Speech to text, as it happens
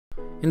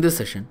In this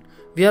session,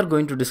 we are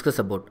going to discuss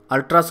about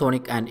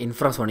ultrasonic and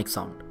infrasonic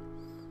sound.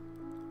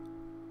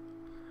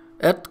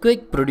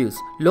 Earthquake produce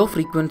low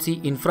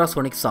frequency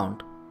infrasonic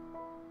sound.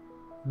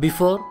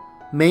 Before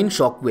main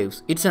shock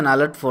waves, it's an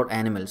alert for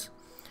animals.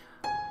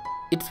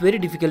 It's very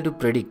difficult to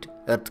predict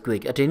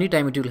earthquake. At any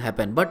time it will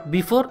happen, but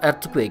before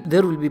earthquake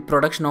there will be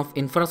production of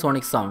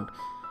infrasonic sound.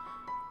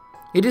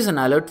 It is an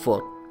alert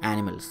for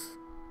animals.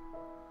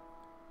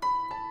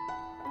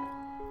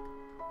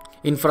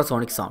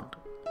 Infrasonic sound.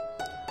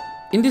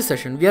 In this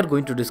session we are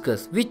going to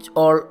discuss which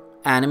all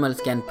animals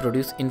can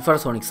produce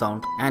infrasonic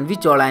sound and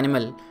which all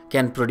animal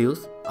can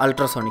produce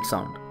ultrasonic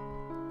sound.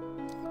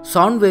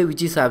 Sound wave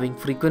which is having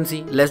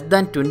frequency less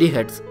than 20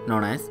 Hz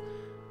known as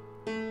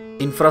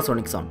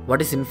infrasonic sound.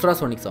 What is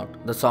infrasonic sound?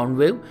 The sound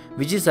wave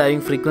which is having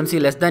frequency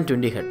less than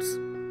 20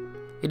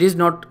 Hz. It is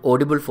not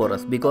audible for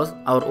us because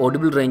our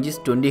audible range is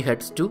 20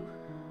 Hz to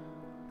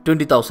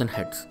 20,000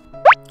 Hz.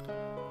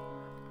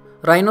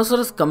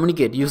 Rhinoceros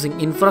communicate using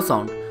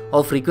infrasound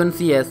of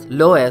frequency as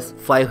low as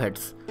 5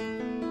 Hz.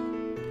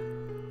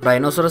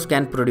 Rhinoceros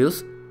can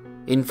produce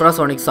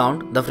infrasonic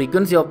sound. The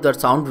frequency of that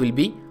sound will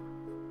be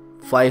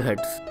 5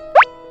 Hz.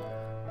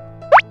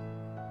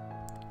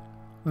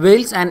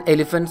 Whales and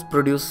elephants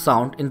produce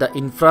sound in the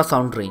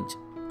infrasound range.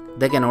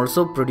 They can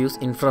also produce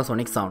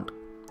infrasonic sound.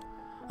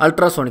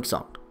 Ultrasonic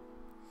sound.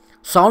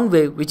 Sound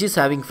wave which is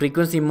having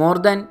frequency more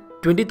than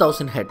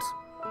 20,000 Hz.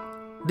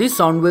 These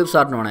sound waves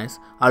are known as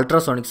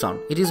ultrasonic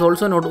sound. It is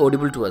also not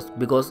audible to us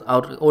because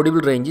our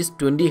audible range is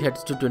 20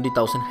 Hz to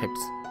 20,000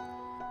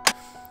 Hz.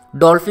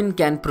 Dolphin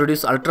can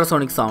produce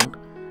ultrasonic sound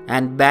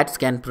and bats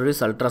can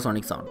produce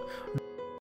ultrasonic sound.